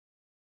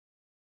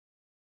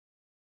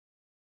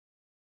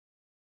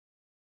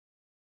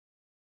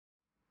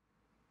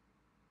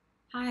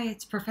Hi,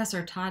 it's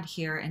Professor Todd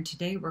here, and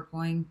today we're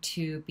going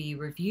to be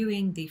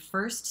reviewing the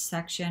first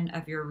section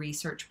of your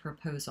research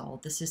proposal.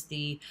 This is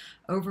the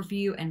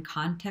overview and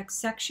context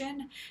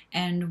section,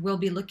 and we'll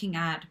be looking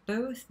at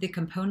both the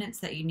components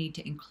that you need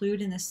to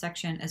include in this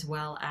section as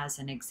well as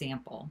an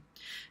example.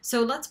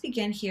 So let's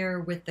begin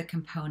here with the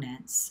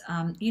components.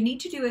 You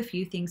need to do a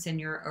few things in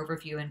your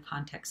overview and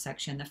context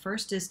section. The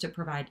first is to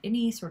provide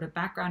any sort of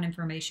background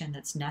information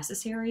that's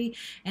necessary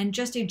and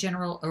just a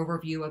general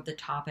overview of the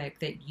topic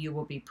that you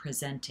will be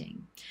presenting.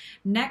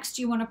 Next,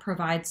 you want to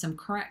provide some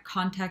current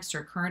context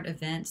or current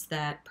events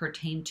that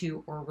pertain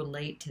to or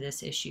relate to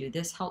this issue.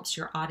 This helps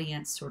your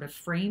audience sort of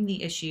frame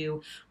the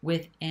issue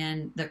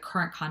within the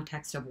current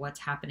context of what's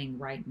happening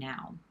right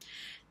now.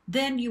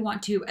 Then you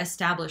want to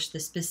establish the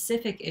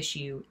specific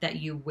issue that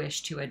you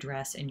wish to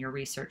address in your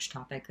research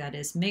topic. That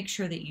is, make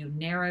sure that you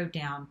narrow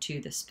down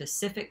to the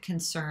specific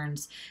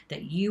concerns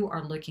that you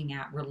are looking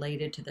at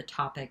related to the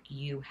topic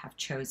you have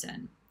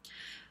chosen.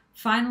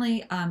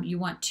 Finally, you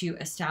want to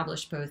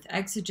establish both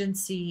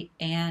exigency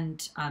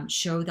and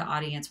show the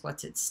audience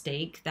what's at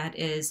stake. That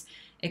is,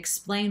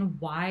 explain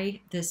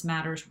why this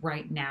matters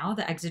right now.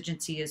 The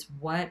exigency is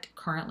what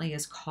currently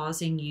is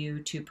causing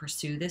you to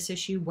pursue this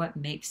issue, what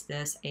makes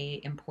this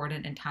an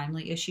important and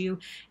timely issue,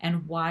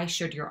 and why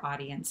should your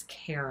audience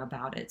care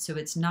about it. So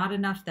it's not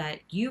enough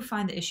that you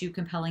find the issue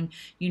compelling,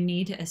 you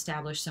need to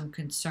establish some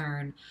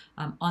concern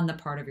on the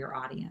part of your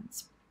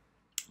audience.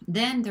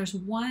 Then there's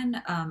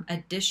one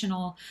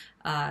additional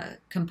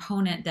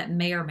component that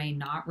may or may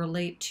not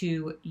relate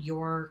to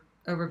your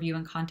overview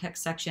and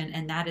context section,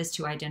 and that is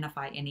to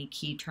identify any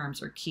key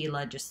terms or key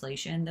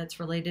legislation that's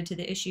related to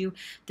the issue.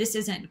 This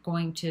isn't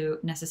going to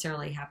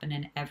necessarily happen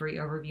in every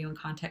overview and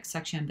context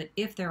section, but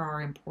if there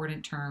are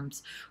important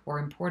terms or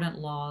important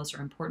laws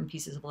or important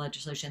pieces of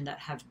legislation that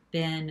have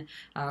been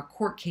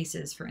court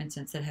cases, for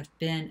instance, that have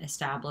been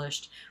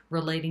established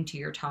relating to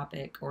your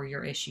topic or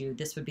your issue,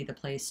 this would be the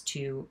place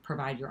to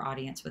provide your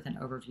audience with an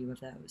overview of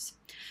those.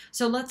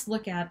 So let's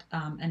look at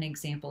an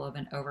example of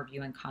an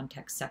overview and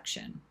context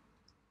section.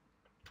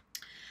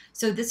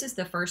 So this is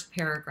the first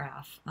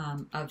paragraph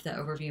of the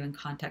overview and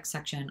context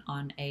section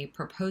on a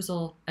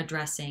proposal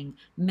addressing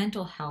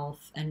mental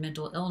health and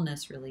mental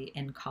illness really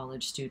in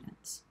college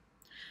students.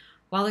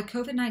 While the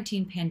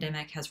COVID-19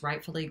 pandemic has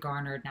rightfully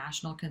garnered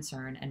national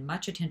concern and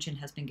much attention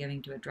has been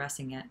given to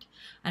addressing it,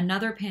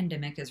 another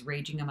pandemic is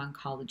raging among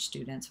college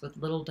students with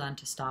little done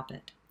to stop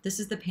it. This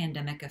is the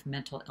pandemic of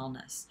mental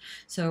illness.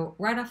 So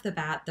right off the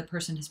bat, the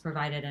person has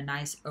provided a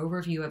nice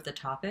overview of the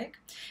topic,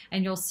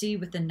 and you'll see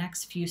with the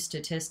next few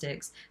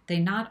statistics, they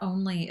not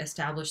only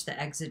establish the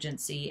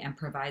exigency and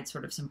provide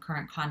sort of some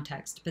current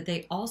context, but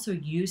they also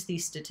use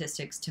these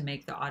statistics to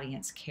make the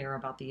audience care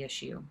about the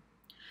issue.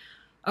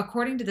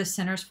 According to the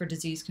Centers for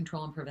Disease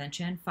Control and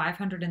Prevention,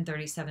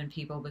 537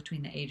 people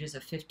between the ages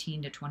of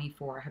 15 to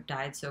 24 have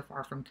died so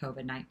far from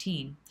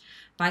COVID-19.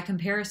 By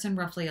comparison,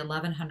 roughly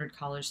 1,100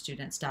 college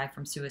students die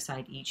from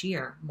suicide each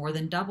year, more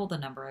than double the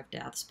number of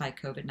deaths by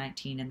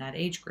COVID-19 in that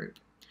age group.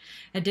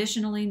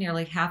 Additionally,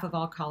 nearly half of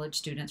all college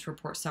students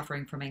report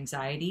suffering from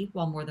anxiety,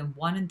 while more than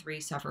 1 in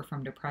 3 suffer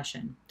from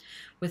depression.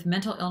 With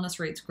mental illness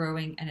rates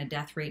growing and a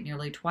death rate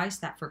nearly twice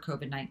that for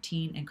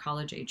COVID-19 in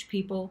college-age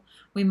people,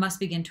 we must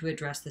begin to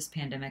address this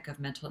pandemic of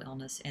mental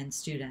illness in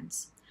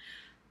students.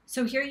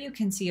 So here you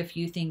can see a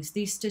few things.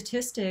 These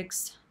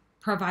statistics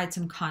provide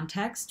some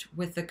context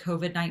with the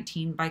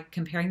COVID-19 by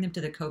comparing them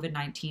to the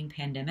COVID-19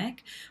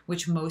 pandemic,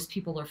 which most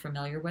people are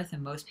familiar with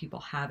and most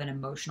people have an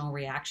emotional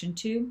reaction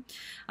to.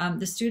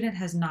 The student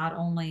has not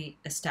only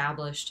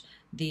established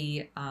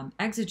the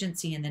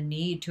exigency and the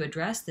need to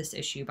address this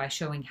issue by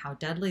showing how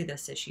deadly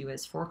this issue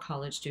is for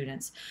college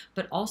students,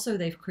 but also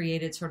they've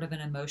created sort of an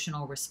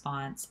emotional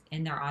response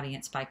in their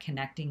audience by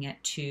connecting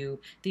it to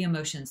the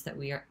emotions that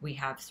we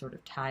have sort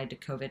of tied to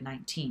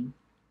COVID-19.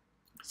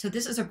 So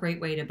this is a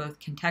great way to both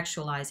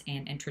contextualize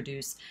and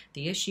introduce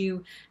the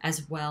issue,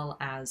 as well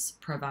as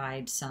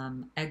provide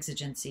some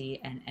exigency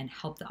and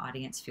help the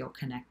audience feel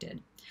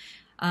connected.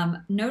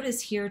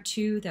 Notice here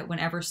too that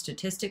whenever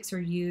statistics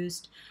are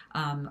used,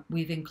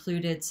 we've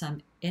included some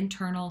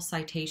internal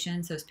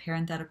citations, those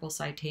parenthetical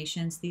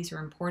citations. These are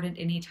important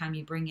anytime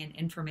you bring in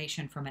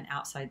information from an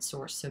outside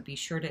source, so be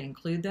sure to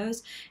include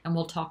those, and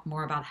we'll talk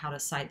more about how to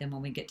cite them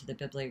when we get to the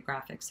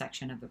bibliographic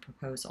section of the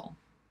proposal.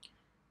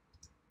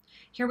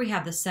 Here we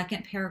have the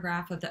second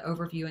paragraph of the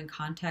overview and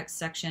context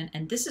section,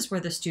 and this is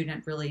where the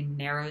student really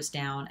narrows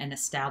down and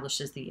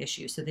establishes the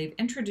issue. So they've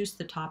introduced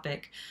the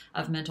topic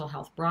of mental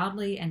health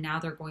broadly, and now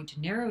they're going to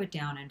narrow it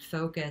down and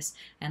focus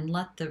and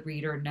let the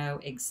reader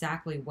know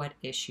exactly what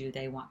issue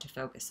they want to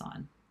focus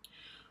on.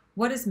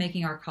 What is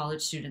making our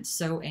college students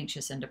so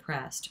anxious and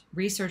depressed?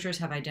 Researchers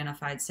have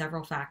identified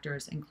several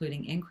factors,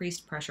 including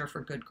increased pressure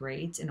for good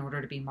grades in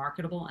order to be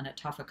marketable in a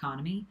tough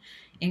economy,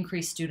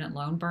 increased student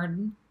loan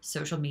burden,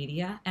 social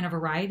media, and a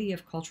variety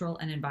of cultural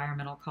and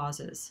environmental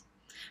causes.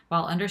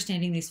 While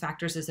understanding these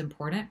factors is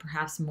important,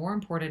 perhaps more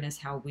important is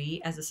how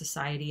we as a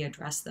society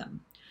address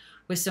them.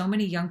 With so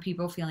many young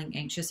people feeling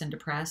anxious and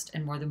depressed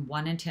and more than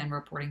 1 in 10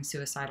 reporting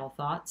suicidal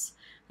thoughts,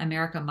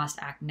 America must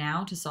act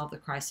now to solve the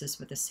crisis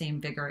with the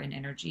same vigor and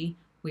energy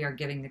we are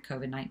giving the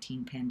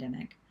COVID-19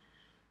 pandemic.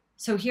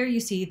 So here you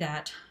see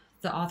that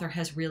the author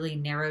has really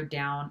narrowed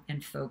down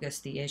and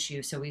focused the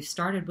issue. So we've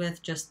started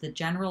with just the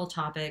general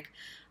topic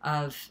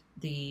of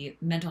the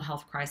mental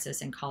health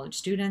crisis in college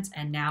students,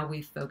 and now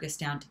we've focused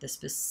down to the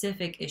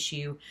specific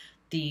issue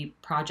the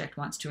project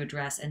wants to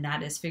address, and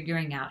that is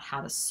figuring out how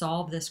to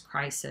solve this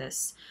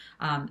crisis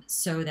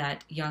so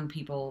that young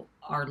people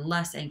are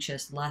less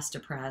anxious, less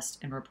depressed,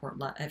 and report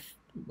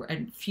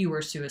and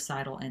fewer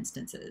suicidal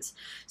instances.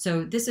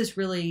 So this is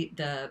really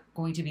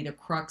going to be the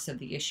crux of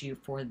the issue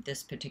for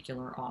this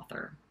particular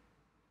author.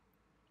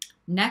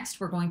 Next,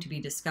 we're going to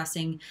be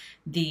discussing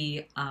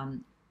the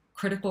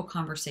critical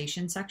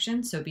conversation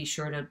section, so be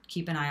sure to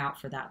keep an eye out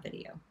for that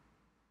video.